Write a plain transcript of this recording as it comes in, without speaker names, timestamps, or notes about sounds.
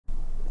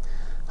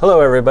Hello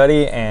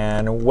everybody,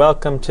 and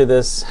welcome to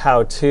this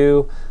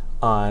how-to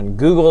on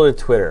Google to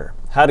Twitter,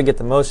 how to get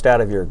the most out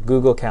of your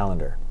Google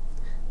Calendar.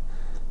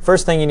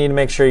 First thing you need to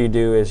make sure you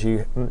do is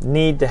you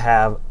need to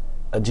have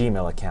a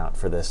Gmail account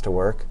for this to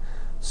work.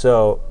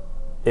 So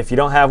if you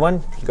don't have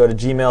one, go to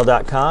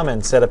gmail.com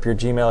and set up your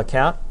Gmail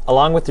account.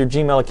 Along with your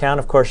Gmail account,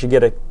 of course, you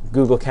get a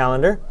Google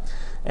Calendar.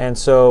 And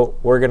so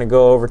we're going to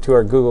go over to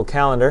our Google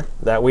Calendar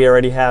that we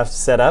already have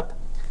set up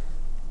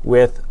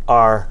with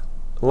our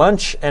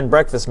lunch and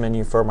breakfast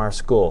menu from our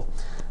school.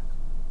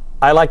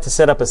 I like to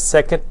set up a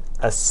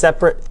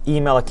separate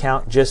email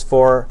account just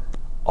for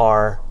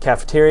our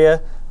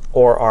cafeteria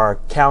or our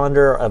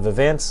calendar of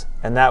events,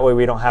 and that way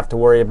we don't have to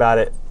worry about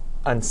it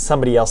on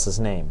somebody else's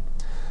name.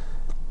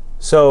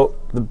 So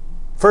the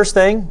first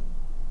thing,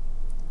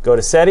 go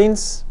to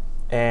settings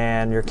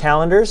and your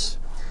calendars,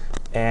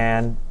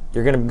 and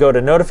you're going to go to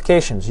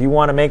notifications. You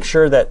want to make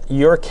sure that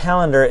your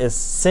calendar is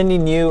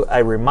sending you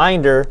a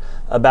reminder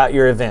about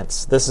your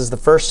events. This is the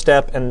first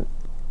step to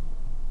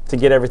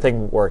get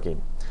everything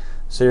working.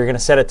 So you're going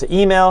to set it to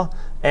email,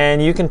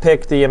 and you can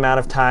pick the amount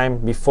of time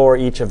before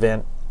each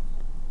event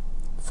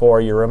for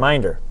your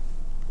reminder.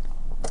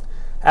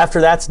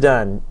 After that's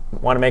done, you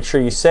want to make sure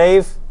you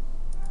save,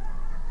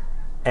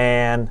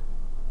 and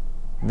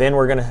then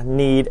we're going to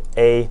need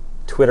a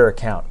Twitter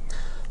account.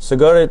 So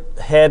go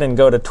ahead and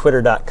go to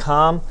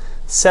twitter.com,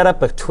 set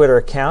up a Twitter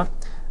account.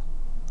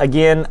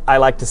 Again, I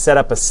like to set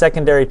up a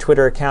secondary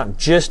Twitter account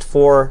just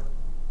for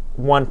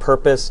one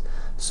purpose.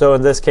 So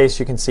in this case,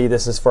 you can see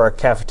this is for our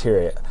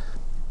cafeteria.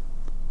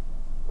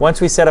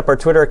 Once we set up our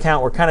Twitter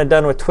account, we're kind of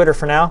done with Twitter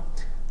for now.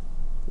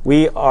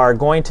 We are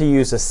going to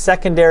use a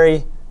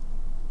secondary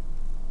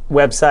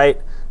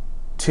website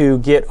to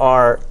get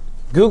our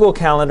Google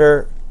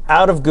Calendar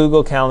out of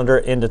Google Calendar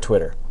into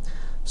Twitter.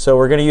 So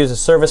we're going to use a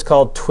service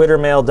called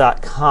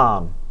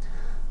twittermail.com.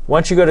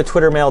 Once you go to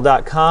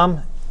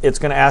twittermail.com, it's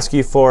going to ask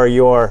you for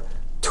your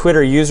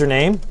Twitter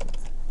username.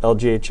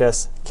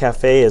 LGHS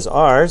Cafe is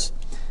ours.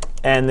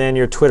 And then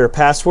your Twitter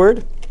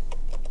password.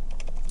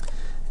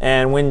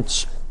 And when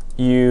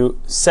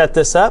you set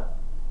this up,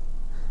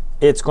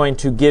 it's going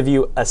to give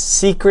you a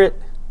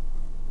secret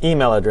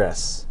email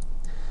address.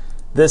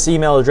 This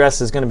email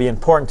address is going to be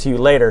important to you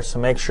later, so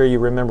make sure you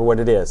remember what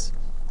it is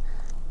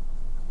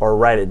or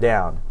write it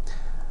down.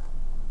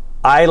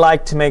 I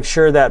like to make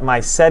sure that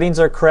my settings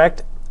are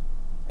correct,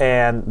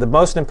 and the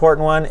most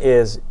important one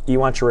is you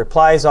want your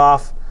replies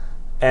off,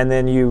 and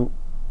then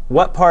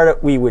what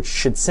part we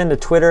should send to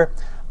Twitter.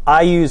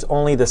 I use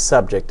only the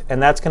subject,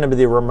 and that's going to be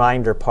the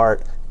reminder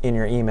part in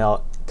your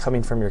email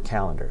coming from your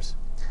calendars.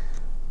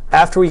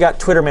 After we got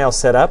Twitter mail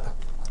set up,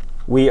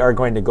 we are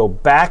going to go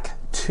back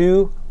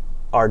to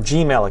our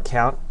Gmail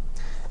account,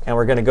 and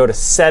we're going to go to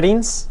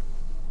settings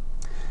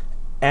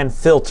and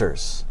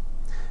filters.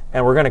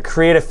 And we're going to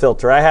create a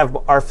filter. I have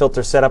our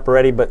filter set up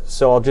already,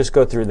 so I'll just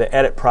go through the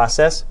edit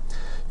process.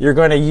 You're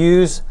going to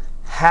use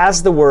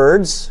has the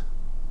words,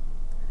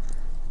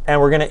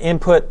 and we're going to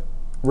input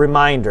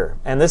reminder.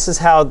 And this is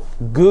how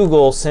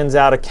Google sends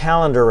out a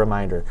calendar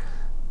reminder,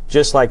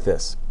 just like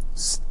this.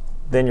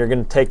 Then you're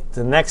going to take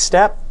the next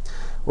step.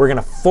 We're going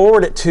to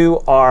forward it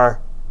to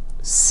our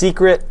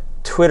secret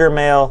Twitter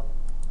mail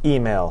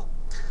email.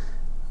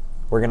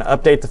 We're going to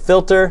update the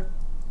filter,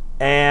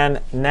 and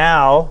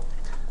now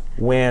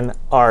when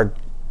our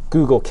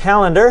Google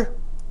Calendar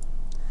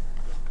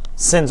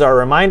sends our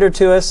reminder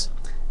to us,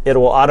 it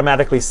will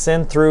automatically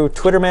send through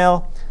Twitter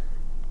mail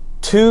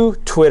to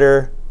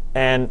Twitter,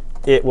 and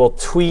it will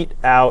tweet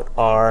out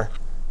our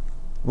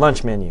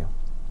lunch menu.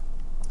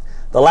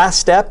 The last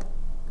step,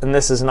 and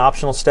this is an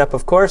optional step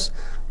of course,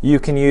 you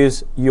can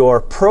use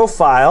your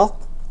profile.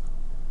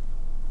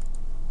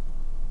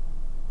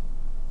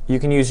 You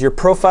can use your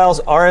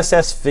profile's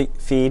RSS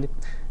feed,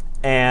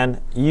 and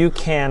you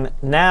can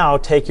now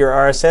take your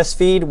RSS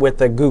feed with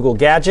the Google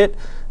gadget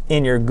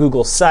in your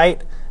Google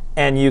site,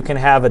 and you can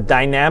have a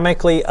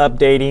dynamically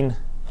updating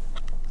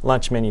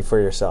lunch menu for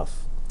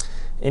yourself.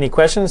 Any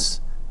questions?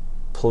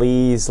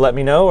 Please let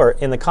me know or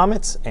in the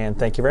comments, and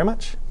thank you very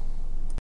much.